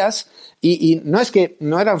 10 días, y no es que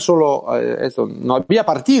no eran solo no había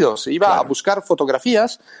partidos, iba a buscar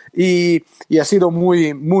fotografías y ha sido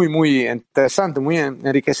muy, muy, muy interesante, muy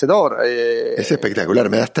enriquecedor. Es espectacular,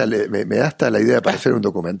 me da hasta la idea para hacer un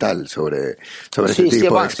documental sobre ese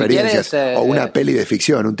tipo de experiencias, si quieres, o una peli de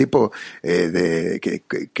ficción, un tipo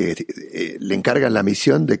que le encargan la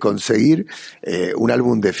misión de conseguir un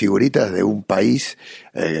álbum de figuritas de un país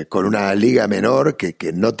con una liga menor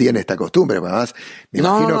que no tiene esta costumbre. Además,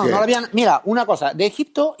 no la habían. Mira, una cosa, de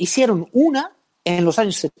Egipto hicieron una en los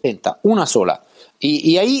años 70, una sola.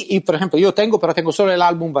 Y ahí, por ejemplo, yo tengo solo el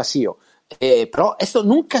álbum vacío. Pero esto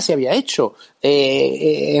nunca se había hecho.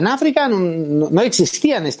 En África no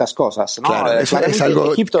existían estas cosas, ¿no? Claro, eso es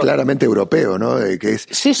algo claramente europeo, ¿no? Que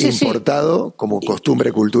es importado como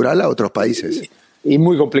costumbre cultural a otros países. Y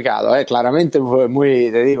muy complicado, claramente fue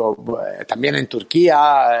muy, te digo, también en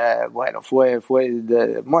Turquía, fue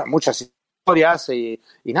muchas historias y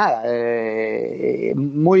nada,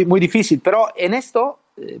 muy, muy difícil. Pero en esto,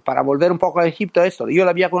 para volver un poco a Egipto, yo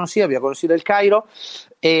lo había conocido el Cairo,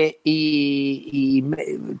 y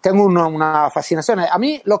tengo una fascinación. A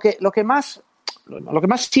mí lo que más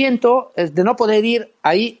siento es de no poder ir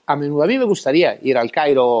ahí a menudo. A mí me gustaría ir al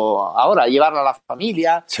Cairo ahora, llevarla a la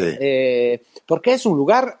familia, porque es un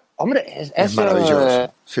lugar, hombre, es maravilloso.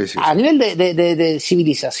 A nivel de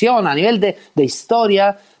civilización, a nivel de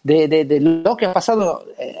historia, de lo que ha pasado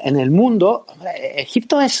en el mundo.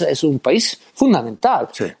 Egipto es un país fundamental.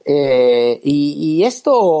 Y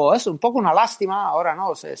esto es un poco una lástima ahora,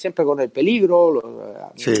 ¿no? Siempre con el peligro,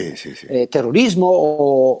 terrorismo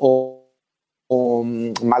o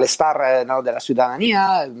malestar, ¿no? de la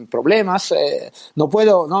ciudadanía, problemas, no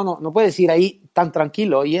puedes ir ahí tan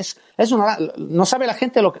tranquilo, y no sabe la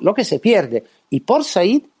gente lo que se pierde. Y Port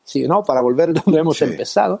Said, ¿no? Para volver donde hemos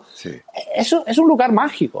empezado, eso es un lugar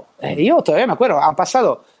mágico. Yo todavía me acuerdo, han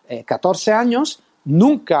pasado 14 años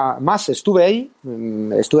nunca más estuve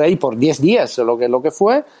ahí por 10 días, lo que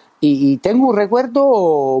fue, y tengo un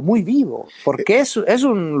recuerdo muy vivo, porque es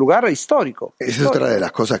un lugar histórico. Esa es otra de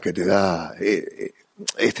las cosas que te da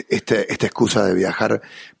esta excusa de viajar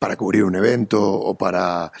para cubrir un evento o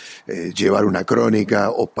para llevar una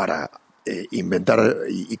crónica o para inventar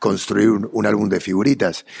y construir un álbum de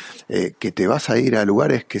figuritas, que te vas a ir a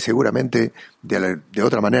lugares que seguramente de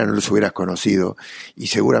otra manera no los hubieras conocido y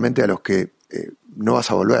seguramente a los que no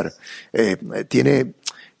vas a volver. Tiene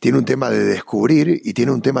un tema de descubrir y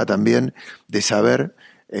tiene un tema también de saber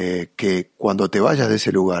que cuando te vayas de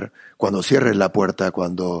ese lugar, cuando cierres la puerta,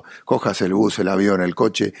 cuando cojas el bus, el avión, el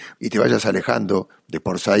coche y te vayas alejando de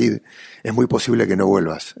Port Said, es muy posible que no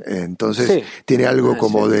vuelvas. Entonces Sí. tiene algo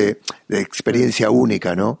como Sí. de experiencia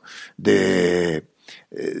única, ¿no? De que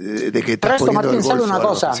Pero estás esto, poniendo el Martín, ¿sabe bolso a una algo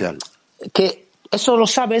cosa? especial. Que eso lo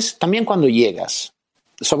sabes también cuando llegas.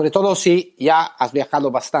 Sobre todo si ya has viajado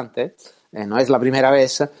bastante, no es la primera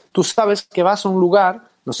vez, tú sabes que vas a un lugar,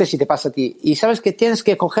 no sé si te pasa a ti, y sabes que tienes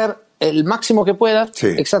que coger el máximo que puedas, Sí.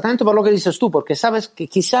 exactamente por lo que dices tú, porque sabes que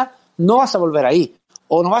quizá no vas a volver ahí,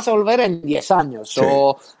 o no vas a volver en 10 años, Sí.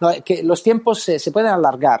 o no, que los tiempos se pueden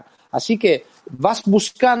alargar. Así que vas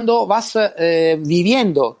buscando, vas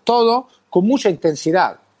viviendo todo con mucha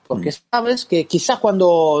intensidad, porque sabes que quizá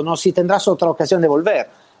cuando, no, si tendrás otra ocasión de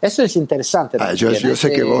volver. Eso es interesante también. Yo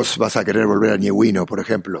sé que vos vas a querer volver a Ñehuino, por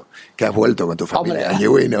ejemplo, que has vuelto con tu familia Hombre. a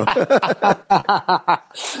Ñehuino.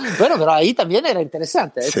 Bueno, pero ahí también era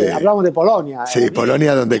interesante. Sí. Hablamos de Polonia. Sí,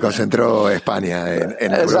 Polonia, donde concentró España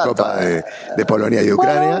en la Exacto. Eurocopa de Polonia y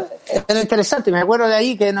Ucrania. Bueno, era interesante. Me acuerdo de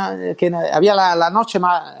ahí que, había la noche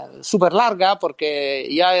súper larga porque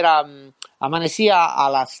ya era amanecía a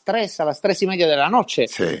las 3:30 de la noche.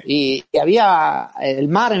 Sí. Y había el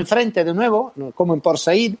mar enfrente de nuevo, como en Port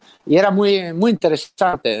Said, y era muy, muy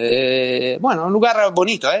interesante. Bueno, un lugar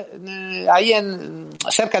bonito, ahí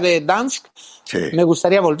cerca de Dansk. Sí. Me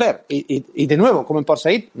gustaría volver. Y de nuevo, como en Port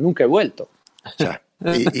Said, nunca he vuelto. Ya.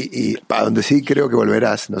 Y a donde sí creo que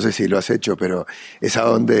volverás, no sé si lo has hecho, pero es a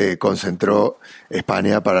donde concentró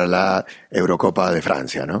España para la Eurocopa de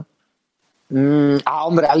Francia, ¿no?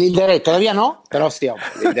 Hombre, al Ilderé todavía no, pero sí, hombre,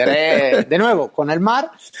 Ilderé de nuevo con el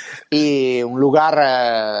mar y un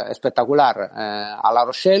lugar espectacular, a La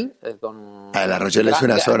Rochelle. La Rochelle es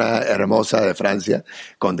una zona hermosa de Francia.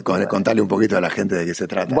 Contale un poquito a la gente de qué se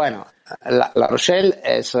trata. Bueno, La Rochelle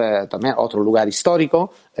es también otro lugar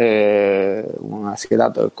histórico, una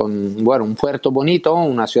ciudad con un puerto bonito,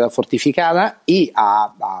 una ciudad fortificada y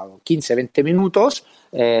a 15-20 minutos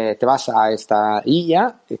te vas a esta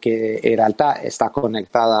isla que en realidad está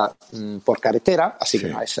conectada por carretera, así Sí.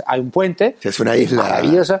 que hay un puente. Es una isla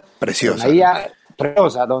maravillosa, preciosa. una isla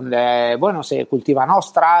preciosa donde, bueno, se cultivan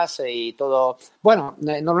ostras y todo. Bueno,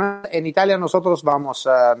 normalmente en Italia nosotros vamos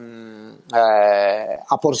a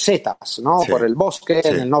por setas, ¿no? Sí. Por el bosque, Sí.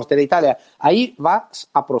 en el norte de Italia. Ahí vas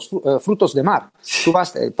a por frutos de mar. Sí. Tú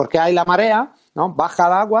vas, porque hay la marea, ¿no? Baja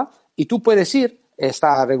el agua y tú puedes ir,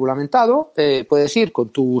 está reglamentado, puedes ir con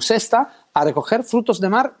tu cesta a recoger frutos de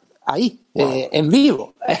mar ahí, Wow. en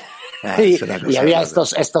vivo. Y había loca.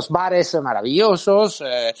 estos bares maravillosos.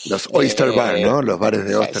 Los oyster bar, ¿no? Los bares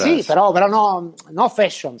de ostras. Sí, pero no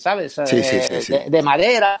fashion, ¿sabes? Sí. De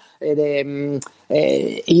madera,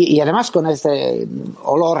 y además con este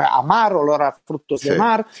olor a mar, olor a frutos de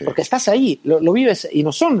mar, sí. porque estás ahí, lo vives y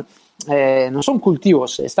no son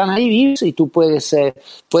cultivos, están ahí vivos y tú puedes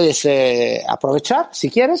aprovechar si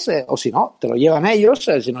quieres, o si no, te lo llevan ellos,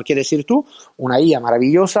 si no quieres ir tú, una isla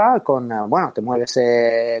maravillosa bueno, te mueves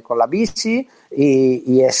con la bici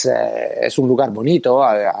y es un lugar bonito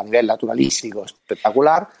a nivel naturalístico,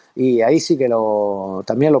 espectacular, y ahí sí que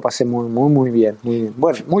también lo pasé muy, muy, muy bien,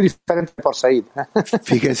 muy diferente por Said.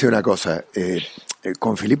 Fíjense una cosa,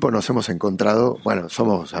 con Filippo nos hemos encontrado, bueno,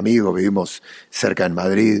 somos amigos, vivimos cerca en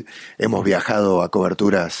Madrid, hemos viajado a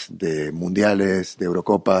coberturas de mundiales, de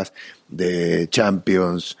Eurocopas, de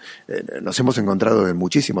Champions, nos hemos encontrado en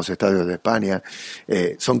muchísimos estadios de España,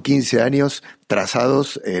 son 15 años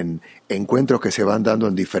trazados en encuentros que se van dando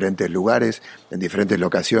en diferentes lugares, en diferentes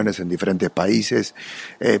locaciones, en diferentes países,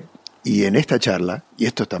 y en esta charla, y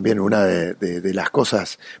esto es también una de las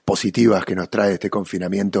cosas positivas que nos trae este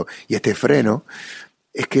confinamiento y este freno,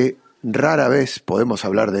 es que rara vez podemos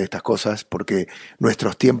hablar de estas cosas porque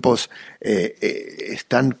nuestros tiempos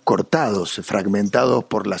están cortados, fragmentados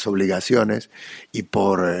por las obligaciones y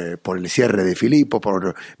por el cierre de Filippo,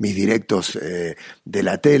 por mis directos de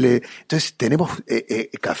la tele. Entonces tenemos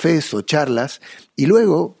cafés o charlas y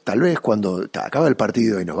luego, tal vez cuando acaba el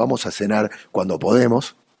partido y nos vamos a cenar cuando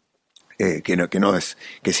podemos, que no es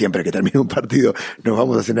que siempre que termina un partido nos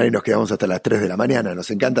vamos a cenar y nos quedamos hasta las 3 de la mañana.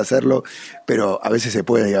 Nos encanta hacerlo, pero a veces se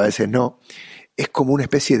puede y a veces no. Es como una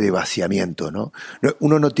especie de vaciamiento, ¿no?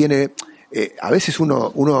 Uno no tiene... a veces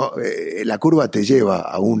la curva te lleva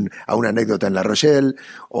a una anécdota en La Rochelle,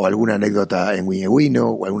 o alguna anécdota en Huino,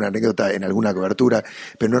 o alguna anécdota en alguna cobertura,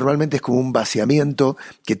 pero normalmente es como un vaciamiento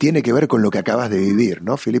que tiene que ver con lo que acabas de vivir,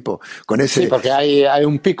 ¿no, Filippo? Con ese... Sí, porque hay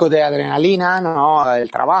un pico de adrenalina, ¿no? El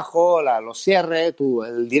trabajo, los cierres,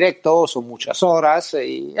 el directo, son muchas horas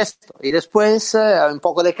y esto. Y después un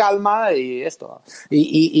poco de calma y esto.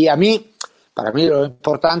 Y a mí... Para mí lo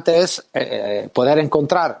importante es poder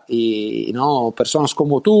encontrar ¿no? personas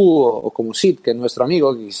como tú o como Sid, que es nuestro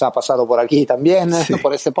amigo, que quizá ha pasado por aquí también, sí.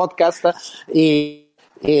 Por este podcast, que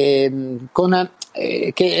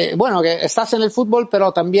estás en el fútbol,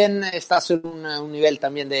 pero también estás en un nivel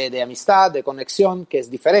también de amistad, de conexión, que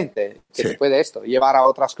es diferente, que te puede llevar a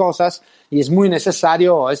otras cosas, y es muy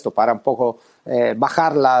necesario esto para un poco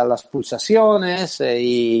bajar las pulsaciones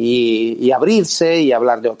y abrirse y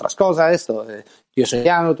hablar de otras cosas. Yo soy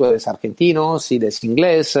italiano, tú eres argentino, Sid es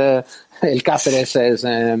inglés, el Cáceres es,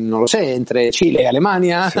 no lo sé, entre Chile y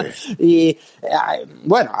Alemania. Sí. Y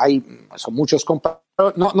son muchos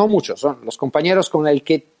compañeros, no muchos, son los compañeros con el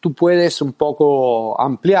que tú puedes un poco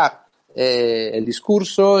ampliar el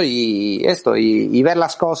discurso y ver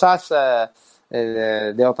las cosas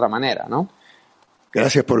de otra manera, ¿no?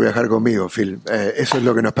 Gracias por viajar conmigo, Phil. Eso es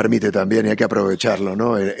lo que nos permite también y hay que aprovecharlo,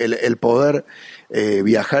 ¿no? El poder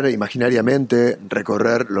viajar imaginariamente,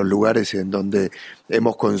 recorrer los lugares en donde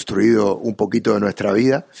hemos construido un poquito de nuestra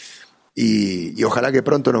vida y ojalá que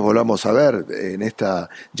pronto nos volvamos a ver en esta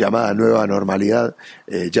llamada nueva normalidad.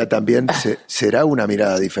 Ya también será una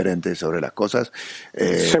mirada diferente sobre las cosas.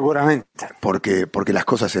 Seguramente. Porque las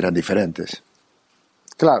cosas serán diferentes.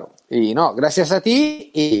 Claro, y no, gracias a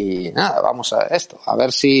ti y nada, vamos a esto, a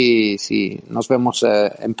ver si nos vemos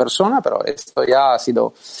en persona, pero esto ya ha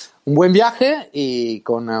sido un buen viaje y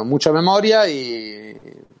con mucha memoria y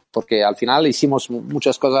porque al final hicimos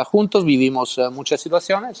muchas cosas juntos, vivimos muchas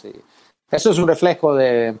situaciones y eso es un reflejo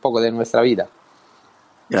de un poco de nuestra vida.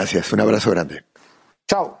 Gracias, un abrazo grande.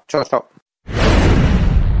 Chao, chao, chao.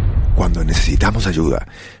 Cuando necesitamos ayuda,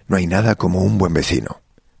 no hay nada como un buen vecino.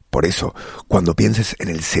 Por eso, cuando pienses en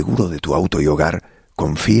el seguro de tu auto y hogar,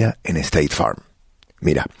 confía en State Farm.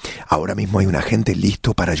 Mira, ahora mismo hay un agente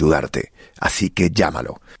listo para ayudarte, así que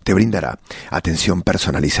llámalo. Te brindará atención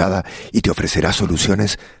personalizada y te ofrecerá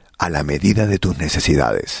soluciones a la medida de tus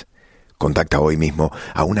necesidades. Contacta hoy mismo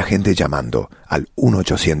a un agente llamando al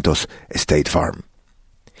 1-800 State Farm.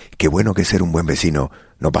 Qué bueno que ser un buen vecino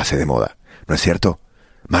no pase de moda, ¿no es cierto?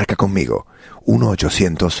 Marca conmigo,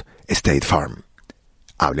 1-800 State Farm.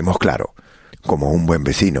 Hablemos claro, como un buen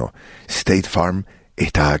vecino, State Farm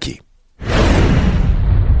está aquí.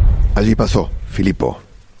 Allí pasó Filippo.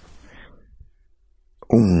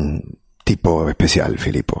 Un tipo especial,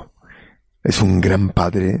 Filippo. Es un gran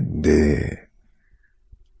padre de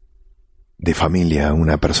familia,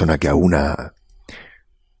 una persona que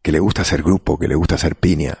que le gusta hacer grupo, que le gusta hacer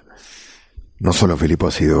piña. No solo Filippo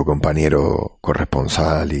ha sido compañero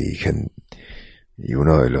corresponsal y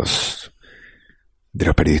uno de los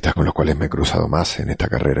periodistas con los cuales me he cruzado más en esta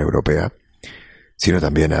carrera europea, sino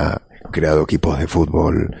también ha creado equipos de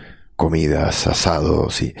fútbol, comidas,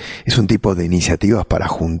 asados, y es un tipo de iniciativas para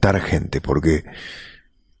juntar gente, porque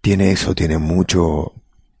tiene mucho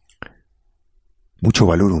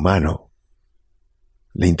valor humano,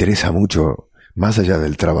 le interesa mucho, más allá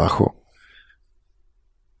del trabajo,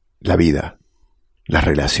 la vida, las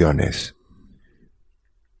relaciones,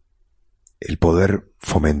 el poder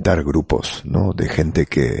fomentar grupos, ¿no? De gente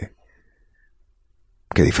que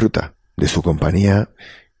disfruta de su compañía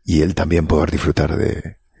y él también poder disfrutar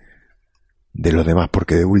de los demás,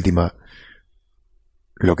 porque de última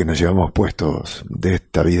lo que nos llevamos puestos de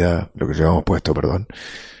esta vida,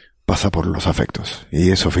 pasa por los afectos, y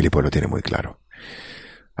eso Filippo lo tiene muy claro.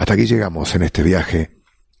 Hasta aquí llegamos en este viaje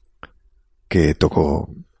que tocó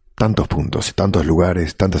tantos puntos, tantos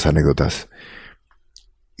lugares, tantas anécdotas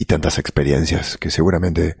y tantas experiencias que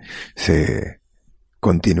seguramente se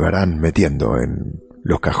continuarán metiendo en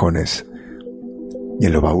los cajones y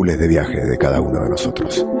en los baúles de viaje de cada uno de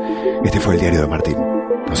nosotros. Este fue el Diario de Martín.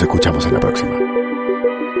 Nos escuchamos en la próxima.